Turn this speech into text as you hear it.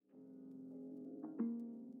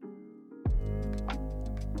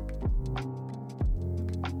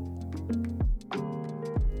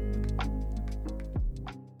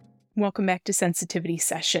Welcome back to Sensitivity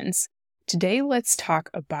Sessions. Today, let's talk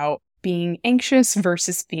about being anxious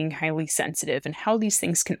versus being highly sensitive and how these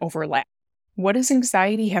things can overlap. What does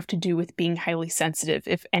anxiety have to do with being highly sensitive,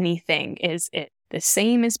 if anything? Is it the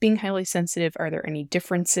same as being highly sensitive? Are there any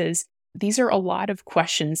differences? These are a lot of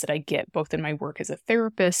questions that I get both in my work as a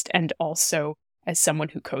therapist and also as someone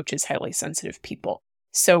who coaches highly sensitive people.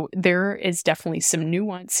 So there is definitely some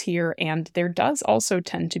nuance here, and there does also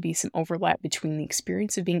tend to be some overlap between the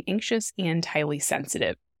experience of being anxious and highly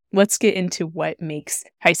sensitive. Let's get into what makes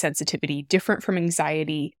high sensitivity different from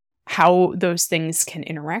anxiety, how those things can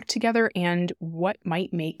interact together, and what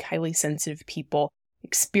might make highly sensitive people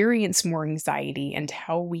experience more anxiety, and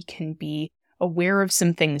how we can be aware of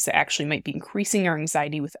some things that actually might be increasing our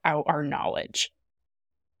anxiety without our knowledge.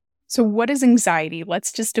 So what is anxiety?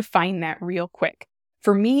 Let's just define that real quick.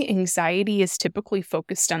 For me, anxiety is typically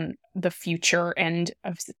focused on the future and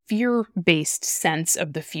a fear-based sense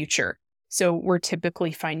of the future. So we're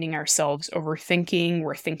typically finding ourselves overthinking,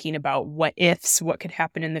 we're thinking about what ifs, what could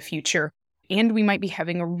happen in the future, and we might be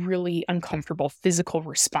having a really uncomfortable physical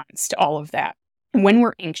response to all of that. When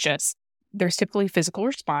we're anxious, there's typically a physical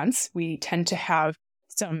response. We tend to have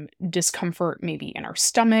some discomfort maybe in our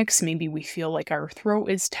stomachs, maybe we feel like our throat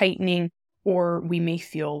is tightening, or we may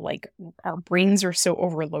feel like our brains are so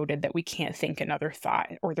overloaded that we can't think another thought,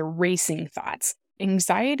 or they're racing thoughts.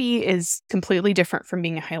 Anxiety is completely different from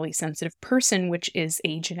being a highly sensitive person, which is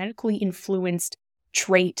a genetically influenced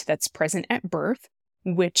trait that's present at birth,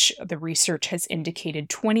 which the research has indicated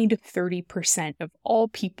 20 to 30% of all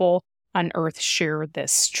people on Earth share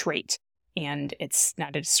this trait. And it's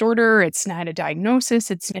not a disorder, it's not a diagnosis,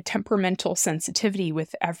 it's a temperamental sensitivity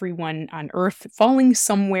with everyone on Earth falling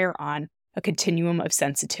somewhere on a continuum of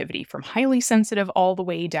sensitivity, from highly sensitive all the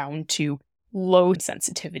way down to low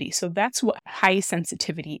sensitivity. So that's what high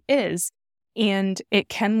sensitivity is. And it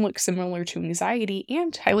can look similar to anxiety,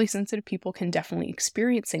 and highly sensitive people can definitely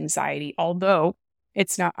experience anxiety, although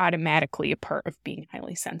it's not automatically a part of being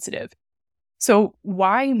highly sensitive. So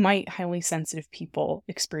why might highly sensitive people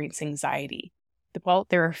experience anxiety? Well,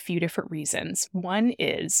 there are a few different reasons. One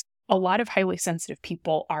is a lot of highly sensitive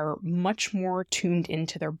people are much more tuned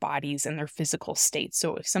into their bodies and their physical state.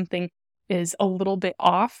 So if something is a little bit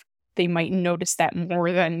off, they might notice that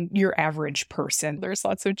more than your average person. There's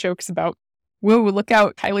lots of jokes about, whoa, look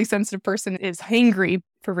out, highly sensitive person is hangry,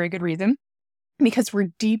 for very good reason, because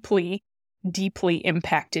we're deeply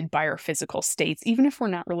impacted by our physical states, even if we're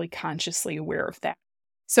not really consciously aware of that.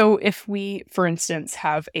 So if we, for instance,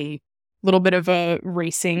 have a little bit of a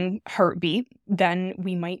racing heartbeat, then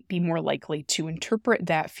we might be more likely to interpret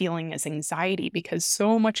that feeling as anxiety, because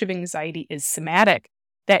so much of anxiety is somatic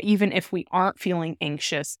that even if we aren't feeling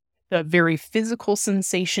anxious, the very physical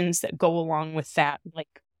sensations that go along with that,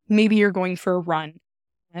 like maybe you're going for a run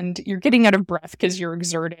and you're getting out of breath because you're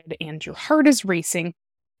exerted and your heart is racing,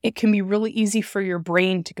 it can be really easy for your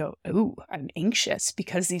brain to go, oh, I'm anxious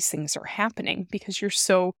because these things are happening, because you're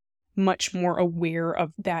so much more aware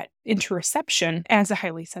of that interoception as a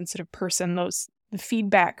highly sensitive person, the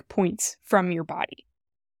feedback points from your body.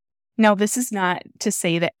 Now, this is not to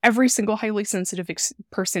say that every single highly sensitive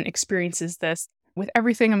person experiences this. With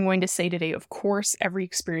everything I'm going to say today, of course, every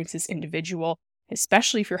experience is individual,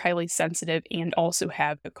 especially if you're highly sensitive and also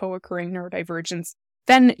have a co-occurring neurodivergence,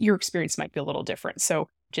 then your experience might be a little different. So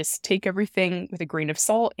just take everything with a grain of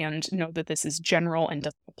salt and know that this is general and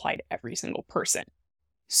doesn't apply to every single person.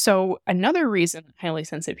 So another reason highly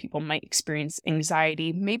sensitive people might experience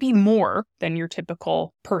anxiety, maybe more than your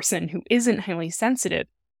typical person who isn't highly sensitive,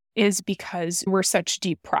 is because we're such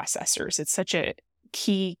deep processors. It's such a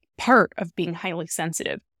key part of being highly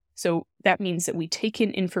sensitive. So that means that we take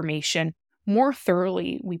in information more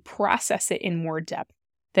thoroughly, we process it in more depth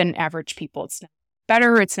than average people. It's not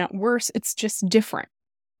better, it's not worse, it's just different.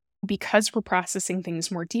 Because we're processing things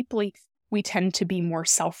more deeply, we tend to be more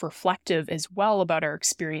self-reflective as well about our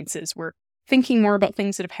experiences. We're thinking more about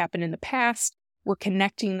things that have happened in the past. We're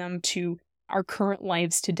connecting them to our current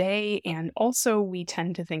lives today. And also we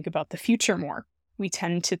tend to think about the future more. We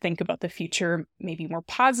tend to think about the future maybe more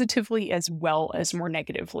positively as well as more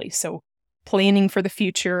negatively. So planning for the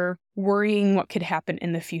future, worrying what could happen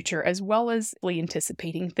in the future, as well as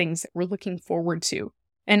anticipating things that we're looking forward to.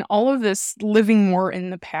 And all of this living more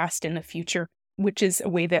in the past and the future, which is a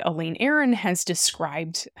way that Elaine Aron has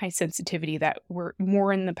described high sensitivity, that we're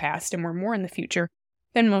more in the past and we're more in the future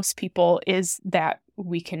than most people, is that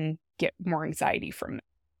we can get more anxiety from it.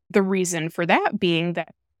 The reason for that being that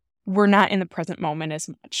we're not in the present moment as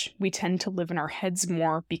much. We tend to live in our heads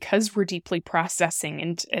more because we're deeply processing,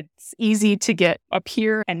 and it's easy to get up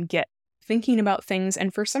here and get thinking about things.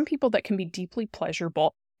 And for some people, that can be deeply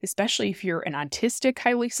pleasurable. especially if you're an autistic,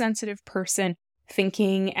 highly sensitive person,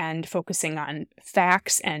 thinking and focusing on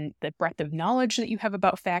facts and the breadth of knowledge that you have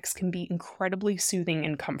about facts can be incredibly soothing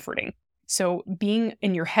and comforting. So being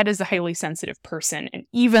in your head as a highly sensitive person, and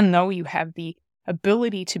even though you have the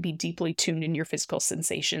ability to be deeply tuned in your physical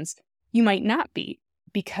sensations, you might not be,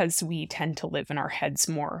 because we tend to live in our heads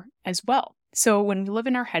more as well. So when we live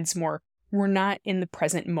in our heads more, we're not in the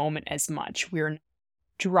present moment as much. We're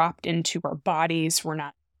dropped into our bodies. We're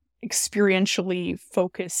not experientially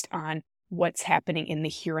focused on what's happening in the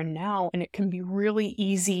here and now. And it can be really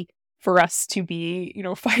easy for us to be,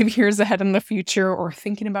 5 years ahead in the future or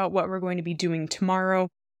thinking about what we're going to be doing tomorrow.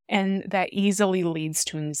 And that easily leads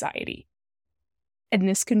to anxiety. And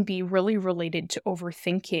this can be really related to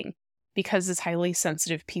overthinking, because as highly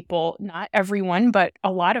sensitive people, not everyone, but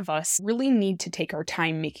a lot of us really need to take our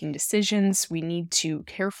time making decisions. We need to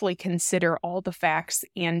carefully consider all the facts,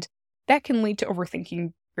 and that can lead to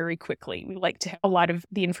overthinking very quickly. We like to have a lot of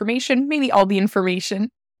the information, maybe all the information,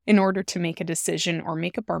 in order to make a decision or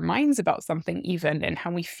make up our minds about something even, and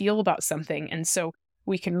how we feel about something. And so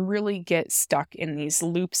we can really get stuck in these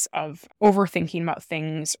loops of overthinking about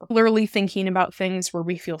things, or literally thinking about things, where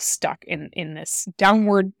we feel stuck in this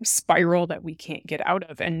downward spiral that we can't get out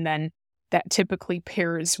of. And then that typically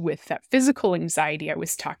pairs with that physical anxiety I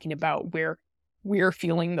was talking about, where we're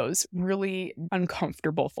feeling those really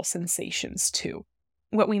uncomfortable sensations too.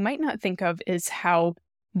 What we might not think of is how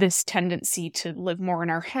this tendency to live more in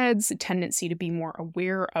our heads, a tendency to be more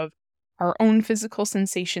aware of our own physical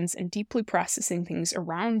sensations and deeply processing things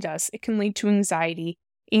around us, it can lead to anxiety,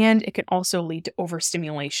 and it can also lead to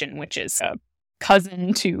overstimulation, which is a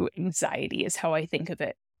cousin to anxiety, is how I think of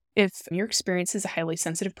it. If your experience as a highly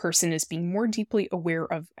sensitive person is being more deeply aware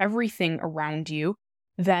of everything around you,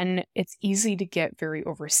 then it's easy to get very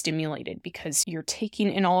overstimulated, because you're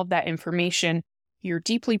taking in all of that information, you're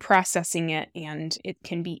deeply processing it, and it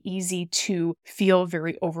can be easy to feel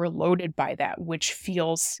very overloaded by that, which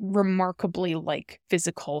feels remarkably like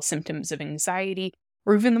physical symptoms of anxiety,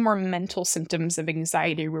 or even the more mental symptoms of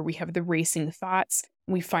anxiety, where we have the racing thoughts.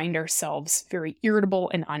 We find ourselves very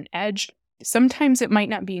irritable and on edge. Sometimes it might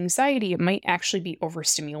not be anxiety, it might actually be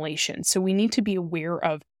overstimulation. So we need to be aware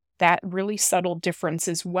of that really subtle difference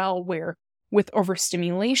as well, where with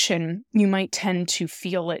overstimulation, you might tend to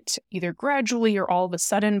feel it either gradually or all of a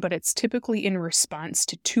sudden, but it's typically in response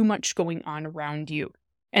to too much going on around you.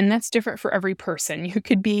 And that's different for every person. You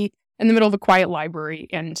could be in the middle of a quiet library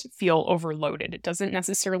and feel overloaded. It doesn't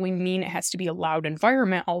necessarily mean it has to be a loud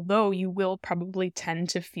environment, although you will probably tend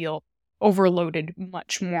to feel overloaded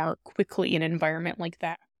much more quickly in an environment like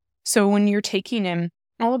that. So when you're taking in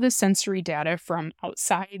all of this sensory data from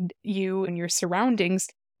outside you and your surroundings,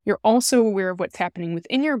 you're also aware of what's happening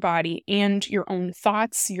within your body and your own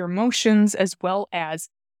thoughts, your emotions, as well as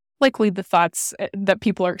likely the thoughts that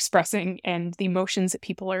people are expressing and the emotions that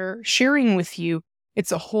people are sharing with you.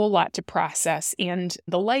 It's a whole lot to process, and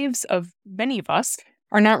the lives of many of us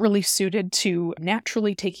are not really suited to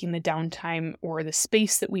naturally taking the downtime or the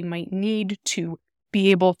space that we might need to be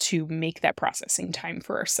able to make that processing time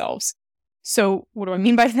for ourselves. So what do I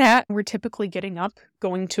mean by that? We're typically getting up,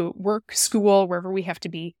 going to work, school, wherever we have to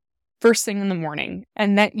be, first thing in the morning.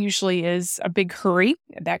 And that usually is a big hurry.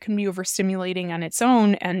 That can be overstimulating on its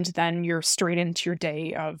own. And then you're straight into your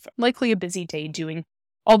day of likely a busy day doing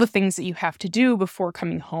all the things that you have to do before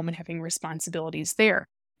coming home and having responsibilities there.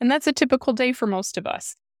 And that's a typical day for most of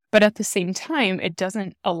us. But at the same time, it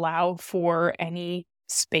doesn't allow for any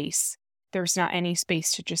space. There's not any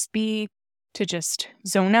space to just be, to just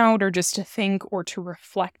zone out, or just to think, or to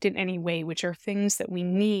reflect in any way, which are things that we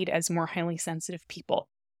need as more highly sensitive people.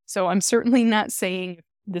 So I'm certainly not saying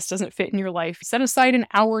this doesn't fit in your life. Set aside an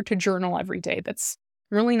hour to journal every day. That's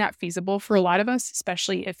really not feasible for a lot of us,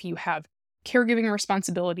 especially if you have caregiving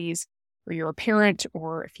responsibilities, or you're a parent,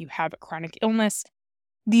 or if you have a chronic illness.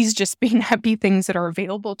 These just may not be things that are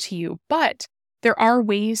available to you, but there are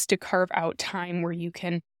ways to carve out time where you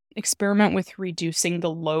can experiment with reducing the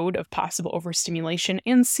load of possible overstimulation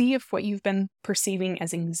and see if what you've been perceiving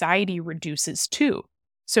as anxiety reduces too.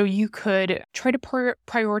 So you could try to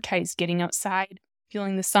prioritize getting outside,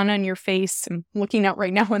 feeling the sun on your face. I'm looking out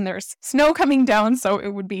right now and there's snow coming down, so it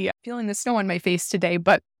would be feeling the snow on my face today.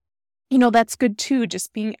 But, that's good too,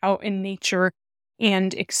 just being out in nature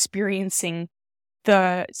and experiencing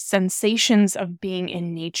the sensations of being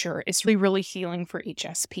in nature is really, really healing for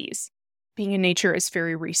HSPs. Being in nature is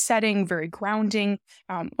very resetting, very grounding,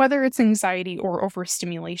 whether it's anxiety or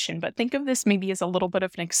overstimulation. But think of this maybe as a little bit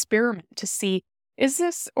of an experiment to see, is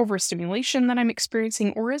this overstimulation that I'm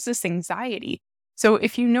experiencing, or is this anxiety? So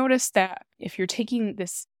if you notice that if you're taking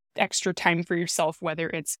this extra time for yourself, whether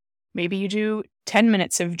it's maybe you do 10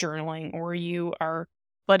 minutes of journaling, or you are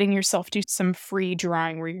letting yourself do some free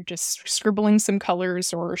drawing where you're just scribbling some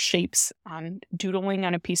colors or shapes on doodling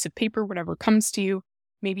on a piece of paper, whatever comes to you.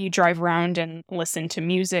 Maybe you drive around and listen to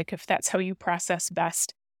music if that's how you process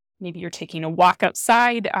best. Maybe you're taking a walk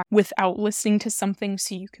outside without listening to something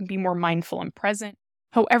so you can be more mindful and present.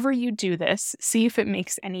 However you do this, see if it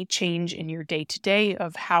makes any change in your day-to-day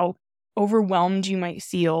of how overwhelmed you might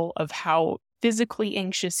feel, of how physically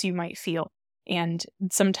anxious you might feel. And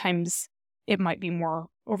sometimes it might be more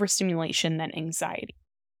overstimulation than anxiety.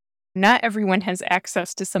 Not everyone has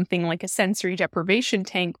access to something like a sensory deprivation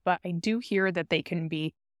tank, but I do hear that they can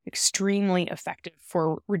be extremely effective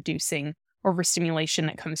for reducing overstimulation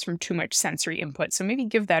that comes from too much sensory input. So maybe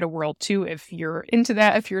give that a whirl too if you're into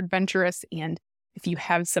that, if you're adventurous, and if you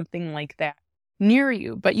have something like that near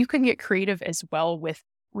you. But you can get creative as well with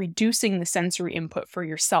reducing the sensory input for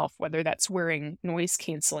yourself, whether that's wearing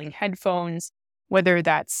noise-canceling headphones, whether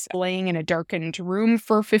that's laying in a darkened room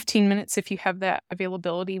for 15 minutes if you have that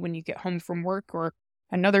availability when you get home from work, or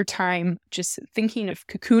another time just thinking of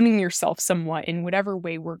cocooning yourself somewhat in whatever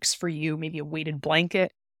way works for you, maybe a weighted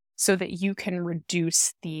blanket, so that you can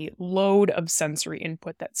reduce the load of sensory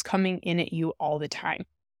input that's coming in at you all the time.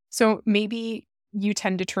 So maybe you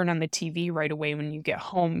tend to turn on the TV right away when you get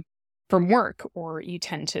home from work, or you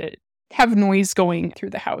tend to have noise going through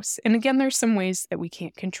the house. And again, there's some ways that we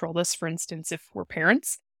can't control this. For instance, if we're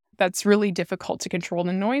parents, that's really difficult to control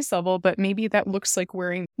the noise level, but maybe that looks like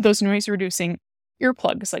wearing those noise reducing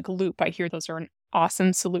earplugs like Loop. I hear those are an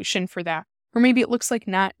awesome solution for that. Or maybe it looks like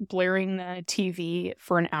not blaring the TV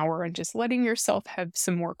for an hour and just letting yourself have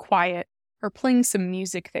some more quiet, or playing some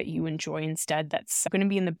music that you enjoy instead that's going to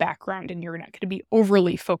be in the background and you're not going to be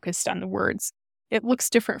overly focused on the words. It looks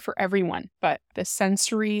different for everyone, but the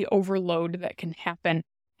sensory overload that can happen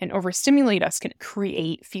and overstimulate us can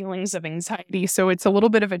create feelings of anxiety. So it's a little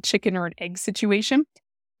bit of a chicken or an egg situation.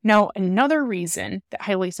 Now, another reason that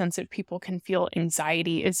highly sensitive people can feel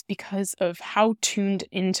anxiety is because of how tuned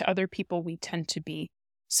into other people we tend to be.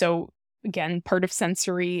 So again, part of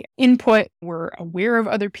sensory input, we're aware of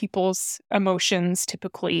other people's emotions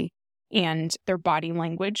typically and their body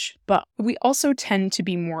language, but we also tend to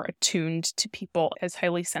be more attuned to people as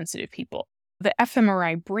highly sensitive people. The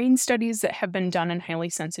fMRI brain studies that have been done in highly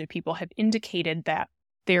sensitive people have indicated that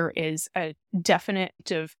there is a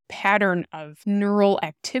definitive pattern of neural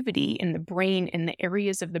activity in the brain, in the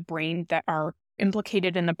areas of the brain that are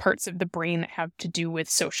implicated in the parts of the brain that have to do with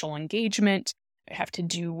social engagement, have to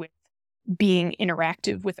do with being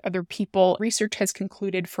interactive with other people. Research has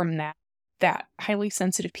concluded from that highly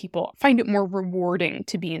sensitive people find it more rewarding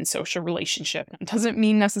to be in social relationship. It doesn't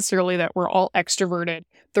mean necessarily that we're all extroverted.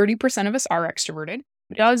 30% of us are extroverted.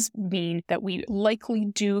 It does mean that we likely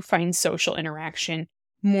do find social interaction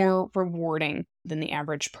more rewarding than the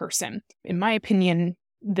average person. In my opinion,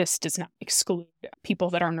 this does not exclude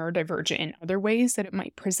people that are neurodivergent in other ways that it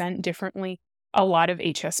might present differently. A lot of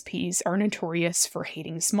HSPs are notorious for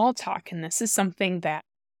hating small talk, and this is something that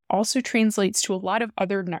also translates to a lot of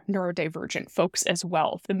other neurodivergent folks as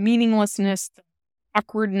well. The meaninglessness, the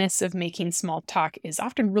awkwardness of making small talk is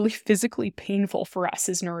often really physically painful for us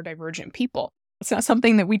as neurodivergent people. It's not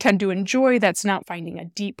something that we tend to enjoy. That's not finding a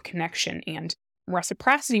deep connection and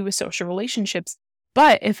reciprocity with social relationships.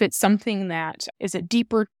 But if it's something that is a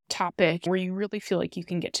deeper topic where you really feel like you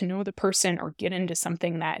can get to know the person or get into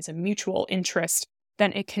something that is a mutual interest,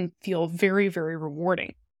 then it can feel very, very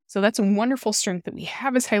rewarding. So that's a wonderful strength that we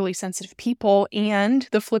have as highly sensitive people. And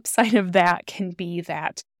the flip side of that can be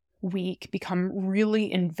that we become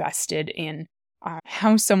really invested in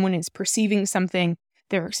how someone is perceiving something,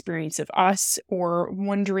 their experience of us, or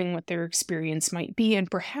wondering what their experience might be,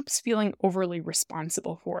 and perhaps feeling overly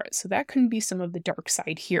responsible for it. So that can be some of the dark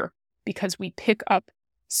side here, because we pick up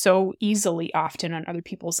so easily often on other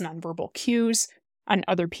people's nonverbal cues, on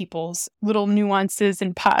other people's little nuances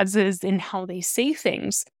and pauses in how they say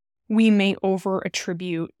things. We may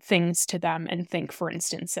over-attribute things to them and think, for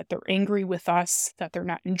instance, that they're angry with us, that they're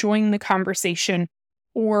not enjoying the conversation,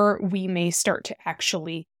 or we may start to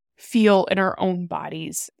actually feel in our own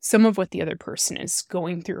bodies some of what the other person is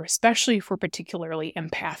going through, especially if we're particularly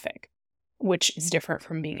empathic, which is different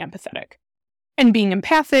from being empathetic. And being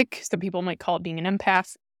empathic, some people might call it being an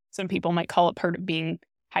empath. Some people might call it part of being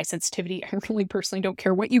high sensitivity. I really personally don't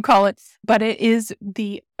care what you call it, but it is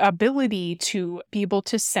the ability to be able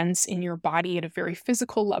to sense in your body at a very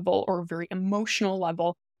physical level or a very emotional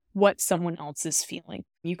level what someone else is feeling.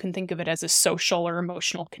 You can think of it as a social or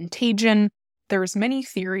emotional contagion. There's many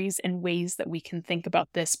theories and ways that we can think about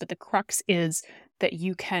this, but the crux is that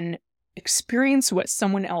you can experience what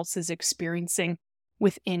someone else is experiencing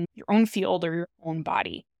within your own field or your own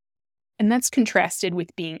body. And that's contrasted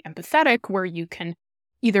with being empathetic, where you can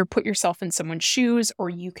either put yourself in someone's shoes or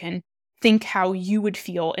you can think how you would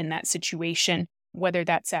feel in that situation, whether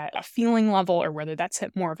that's at a feeling level or whether that's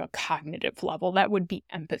at more of a cognitive level. That would be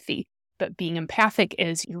empathy. But being empathic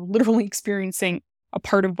is you're literally experiencing a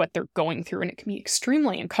part of what they're going through, and it can be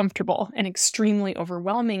extremely uncomfortable and extremely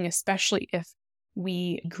overwhelming, especially if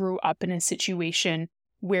we grew up in a situation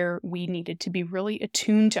where we needed to be really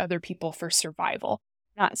attuned to other people for survival.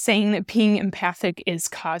 Not saying that being empathic is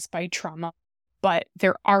caused by trauma, but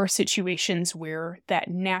there are situations where that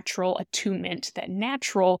natural attunement, that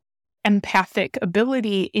natural empathic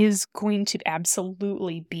ability is going to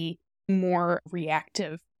absolutely be more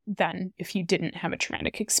reactive than if you didn't have a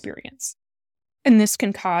traumatic experience. And this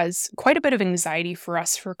can cause quite a bit of anxiety for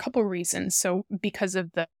us for a couple reasons. So because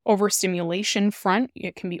of the overstimulation front,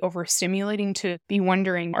 it can be overstimulating to be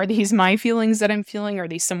wondering, are these my feelings that I'm feeling? Are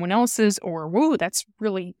these someone else's? Or, whoa, that's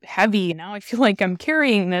really heavy. Now I feel like I'm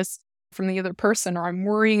carrying this from the other person, or I'm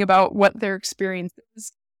worrying about what their experience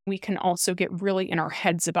is. We can also get really in our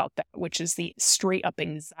heads about that, which is the straight up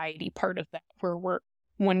anxiety part of that, where we're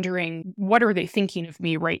wondering, what are they thinking of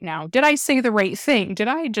me right now? Did I say the right thing? Did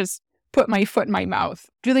I just put my foot in my mouth?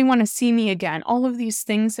 Do they want to see me again? All of these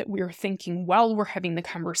things that we're thinking while we're having the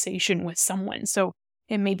conversation with someone. So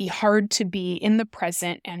it may be hard to be in the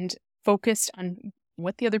present and focused on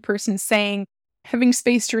what the other person's saying, having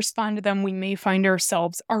space to respond to them. We may find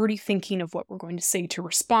ourselves already thinking of what we're going to say to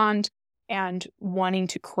respond and wanting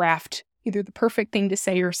to craft either the perfect thing to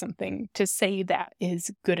say or something to say that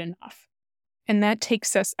is good enough. And that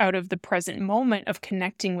takes us out of the present moment of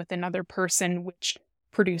connecting with another person, which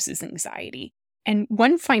produces anxiety. And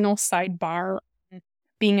one final sidebar on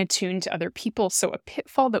being attuned to other people. So a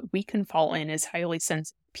pitfall that we can fall in as highly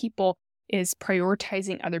sensitive people is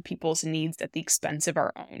prioritizing other people's needs at the expense of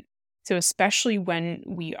our own. So especially when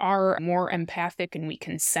we are more empathic and we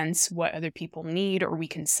can sense what other people need, or we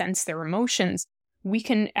can sense their emotions, we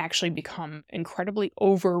can actually become incredibly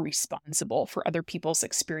over-responsible for other people's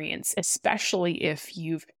experience, especially if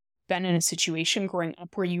you've been in a situation growing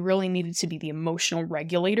up where you really needed to be the emotional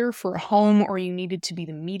regulator for a home, or you needed to be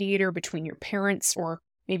the mediator between your parents, or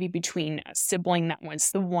maybe between a sibling that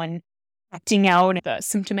was the one acting out, the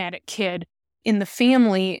symptomatic kid in the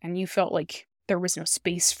family, and you felt like there was no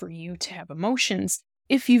space for you to have emotions.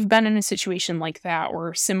 If you've been in a situation like that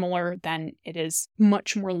or similar, then it is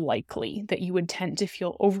much more likely that you would tend to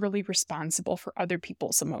feel overly responsible for other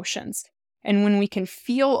people's emotions. And when we can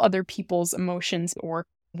feel other people's emotions, or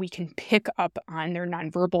we can pick up on their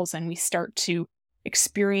nonverbals and we start to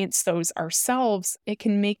experience those ourselves, it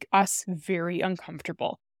can make us very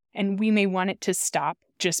uncomfortable. And we may want it to stop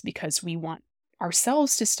just because we want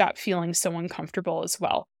ourselves to stop feeling so uncomfortable as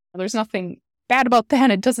well. There's nothing bad about that.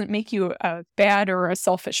 It doesn't make you a bad or a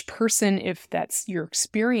selfish person if that's your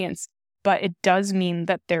experience, but it does mean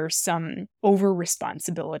that there's some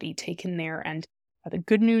over-responsibility taken there. And the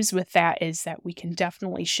good news with that is that we can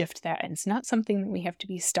definitely shift that, and it's not something that we have to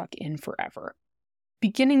be stuck in forever.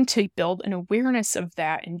 Beginning to build an awareness of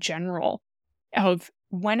that in general, of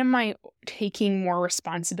when am I taking more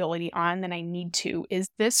responsibility on than I need to? Is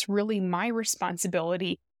this really my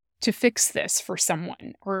responsibility to fix this for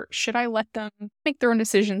someone? Or should I let them make their own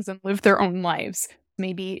decisions and live their own lives?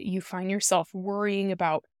 Maybe you find yourself worrying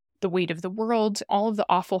about the weight of the world, all of the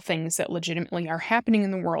awful things that legitimately are happening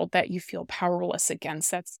in the world that you feel powerless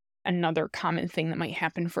against. That's another common thing that might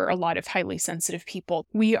happen for a lot of highly sensitive people.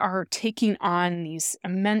 We are taking on these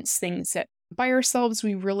immense things that by ourselves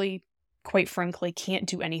we really, quite frankly, can't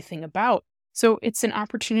do anything about. So it's an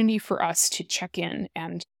opportunity for us to check in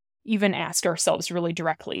and even ask ourselves really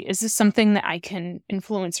directly, is this something that I can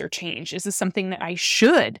influence or change? Is this something that I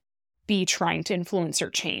should be trying to influence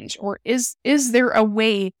or change? Or is there a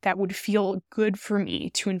way that would feel good for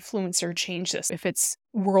me to influence or change this? If it's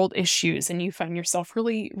world issues and you find yourself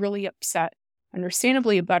really, really upset,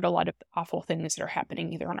 understandably, about a lot of awful things that are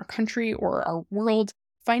happening either in our country or our world,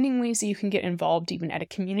 finding ways that you can get involved even at a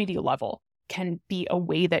community level can be a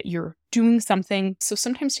way that you're doing something. So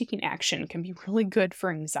sometimes taking action can be really good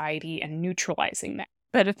for anxiety and neutralizing that.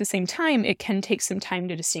 But at the same time, it can take some time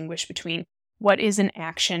to distinguish between what is an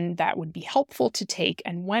action that would be helpful to take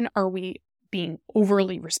and when are we being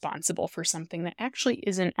overly responsible for something that actually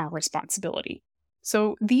isn't our responsibility.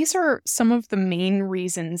 So these are some of the main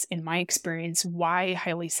reasons in my experience why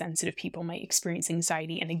highly sensitive people might experience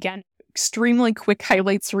anxiety. And again, extremely quick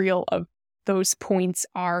highlights reel of those points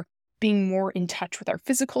are being more in touch with our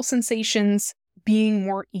physical sensations, being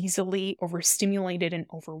more easily overstimulated and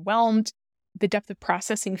overwhelmed, the depth of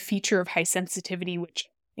processing feature of high sensitivity, which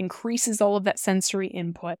increases all of that sensory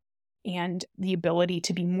input and the ability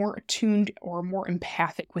to be more attuned or more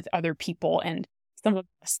empathic with other people and some of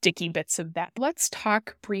the sticky bits of that. Let's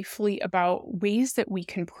talk briefly about ways that we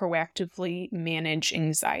can proactively manage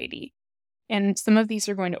anxiety. And some of these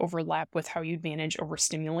are going to overlap with how you'd manage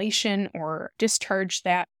overstimulation or discharge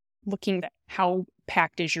that, looking at how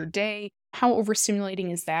packed is your day, how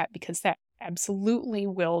overstimulating is that, because that absolutely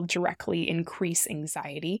will directly increase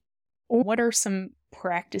anxiety. Or what are some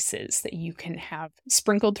practices that you can have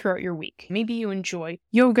sprinkled throughout your week? Maybe you enjoy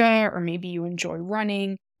yoga, or maybe you enjoy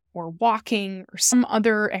running or walking or some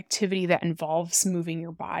other activity that involves moving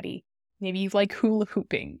your body. Maybe you like hula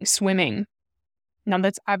hooping, swimming. Now,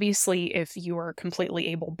 that's obviously if you are completely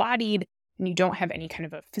able-bodied and you don't have any kind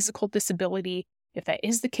of a physical disability. If that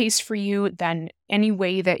is the case for you, then any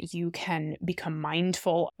way that you can become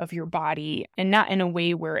mindful of your body, and not in a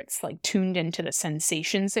way where it's like tuned into the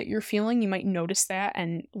sensations that you're feeling. You might notice that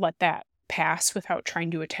and let that pass without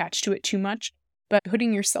trying to attach to it too much. But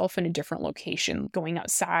putting yourself in a different location, going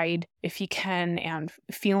outside if you can, and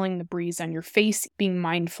feeling the breeze on your face, being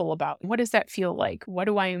mindful about what does that feel like? What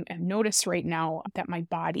do I notice right now that my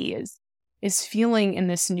body is feeling in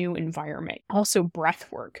this new environment? Also,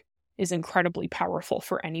 breath work is incredibly powerful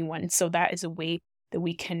for anyone. So that is a way that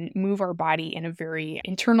we can move our body in a very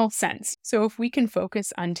internal sense. So if we can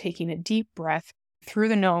focus on taking a deep breath through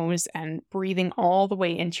the nose and breathing all the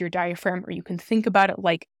way into your diaphragm, or you can think about it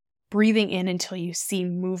like breathing in until you see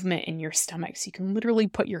movement in your stomach. So you can literally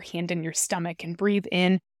put your hand in your stomach and breathe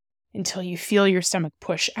in until you feel your stomach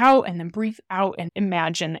push out, and then breathe out and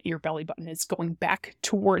imagine that your belly button is going back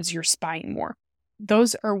towards your spine more.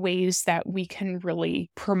 Those are ways that we can really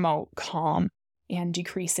promote calm and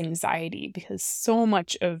decrease anxiety, because so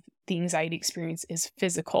much of the anxiety experience is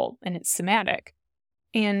physical and it's somatic.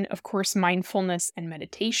 And of course, mindfulness and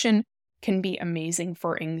meditation can be amazing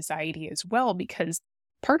for anxiety as well, because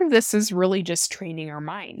part of this is really just training our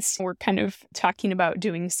minds. We're kind of talking about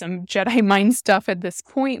doing some Jedi mind stuff at this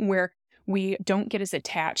point where we don't get as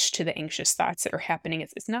attached to the anxious thoughts that are happening.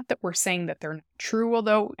 It's not that we're saying that they're not true,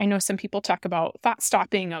 although I know some people talk about thought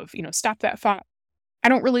stopping of, stop that thought. I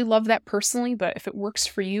don't really love that personally, but if it works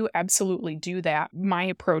for you, absolutely do that. My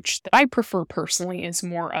approach that I prefer personally is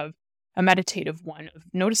more of a meditative one of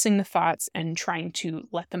noticing the thoughts and trying to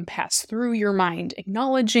let them pass through your mind,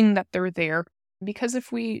 acknowledging that they're there. Because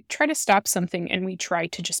if we try to stop something and we try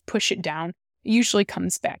to just push it down, it usually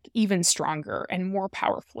comes back even stronger and more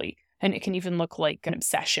powerfully. And it can even look like an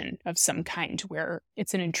obsession of some kind where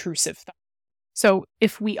it's an intrusive thought. So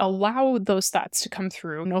if we allow those thoughts to come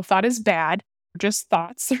through, no thought is bad, just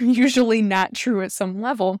thoughts. They're usually not true at some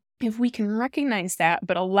level. If we can recognize that,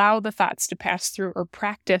 but allow the thoughts to pass through, or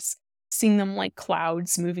practice seeing them like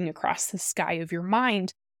clouds moving across the sky of your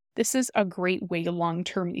mind, this is a great way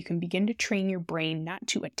long-term you can begin to train your brain not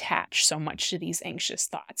to attach so much to these anxious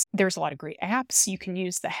thoughts. There's a lot of great apps. You can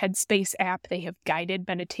use the Headspace app. They have guided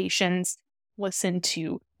meditations. Listen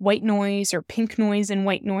to white noise or pink noise and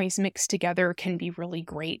white noise mixed together can be really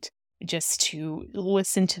great. Just to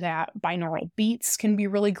listen to that. Binaural beats can be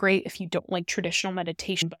really great if you don't like traditional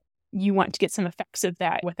meditation, but you want to get some effects of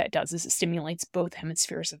that. What that does is it stimulates both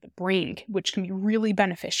hemispheres of the brain, which can be really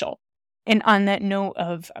beneficial. And on that note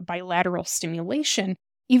of bilateral stimulation,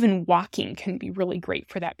 even walking can be really great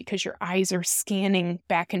for that, because your eyes are scanning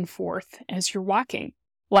back and forth as you're walking,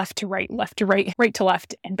 left to right, right to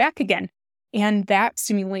left, and back again. And that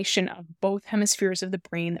stimulation of both hemispheres of the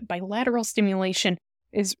brain, that bilateral stimulation,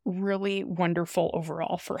 is really wonderful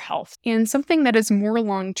overall for health. And something that is more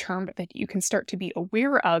long-term but that you can start to be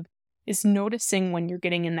aware of is noticing when you're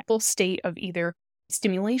getting in that full state of either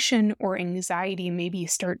stimulation or anxiety. Maybe you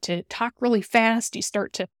start to talk really fast, you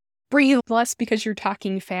start to breathe less because you're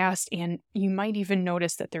talking fast, and you might even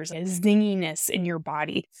notice that there's a zinginess in your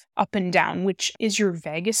body up and down, which is your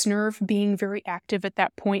vagus nerve being very active at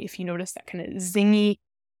that point. If you notice that kind of zingy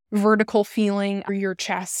vertical feeling through your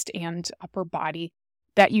chest and upper body,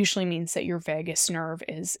 that usually means that your vagus nerve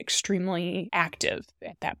is extremely active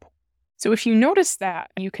at that point. So if you notice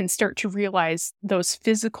that, you can start to realize those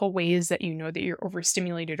physical ways that you know that you're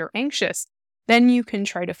overstimulated or anxious. Then you can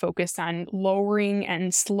try to focus on lowering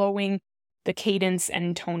and slowing the cadence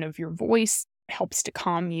and tone of your voice. It helps to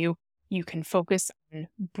calm you. You can focus on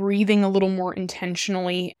breathing a little more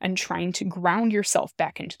intentionally and trying to ground yourself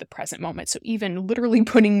back into the present moment. So even literally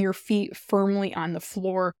putting your feet firmly on the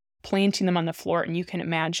floor, planting them on the floor, and you can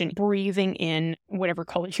imagine breathing in whatever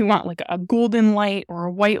color you want, like a golden light or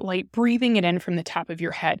a white light, breathing it in from the top of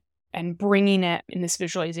your head. and bringing it in this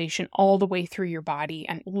visualization all the way through your body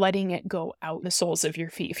and letting it go out the soles of your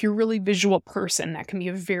feet. If you're a really visual person, that can be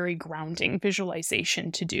a very grounding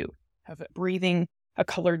visualization to do, of it breathing a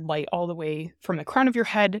colored light all the way from the crown of your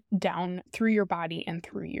head down through your body and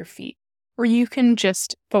through your feet. Or you can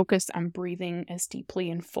just focus on breathing as deeply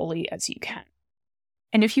and fully as you can.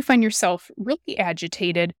 And if you find yourself really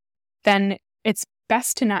agitated, then it's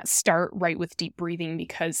best to not start right with deep breathing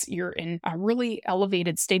because you're in a really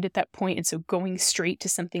elevated state at that point. And so going straight to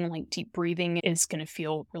something like deep breathing is going to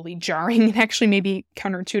feel really jarring and actually maybe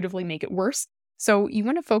counterintuitively make it worse. So you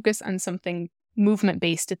want to focus on something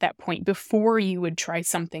movement-based at that point before you would try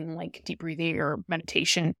something like deep breathing or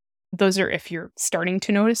meditation. Those are if you're starting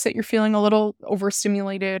to notice that you're feeling a little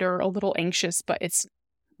overstimulated or a little anxious, but it's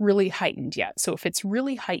really heightened yet. So if it's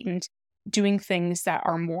really heightened, doing things that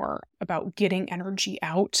are more about getting energy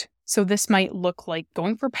out. So this might look like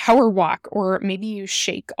going for a power walk, or maybe you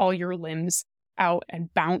shake all your limbs out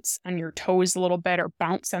and bounce on your toes a little bit or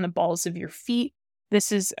bounce on the balls of your feet.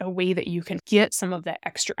 This is a way that you can get some of that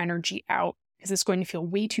extra energy out because it's going to feel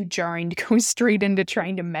way too jarring to go straight into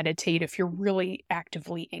trying to meditate if you're really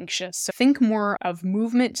actively anxious. So think more of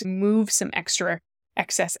movement to move some extra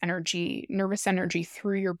excess energy, nervous energy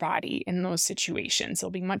through your body in those situations. It'll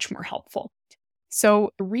be much more helpful.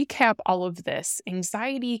 So to recap all of this,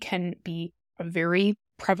 anxiety can be a very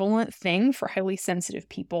prevalent thing for highly sensitive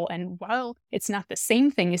people. And while it's not the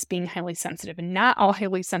same thing as being highly sensitive, and not all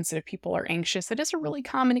highly sensitive people are anxious, it is a really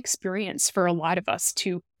common experience for a lot of us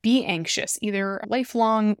to be anxious, either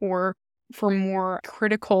lifelong or for more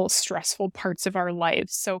critical, stressful parts of our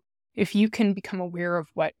lives. So if you can become aware of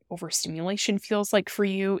what overstimulation feels like for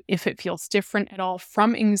you, if it feels different at all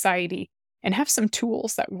from anxiety, and have some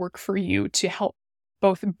tools that work for you to help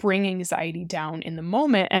both bring anxiety down in the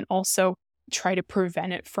moment and also try to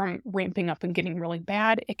prevent it from ramping up and getting really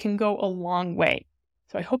bad, it can go a long way.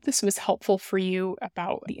 So I hope this was helpful for you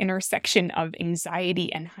about the intersection of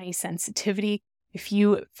anxiety and high sensitivity. If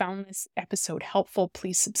you found this episode helpful,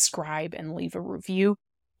 please subscribe and leave a review.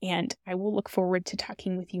 And I will look forward to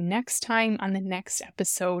talking with you next time on the next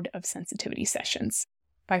episode of Sensitivity Sessions.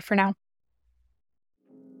 Bye for now.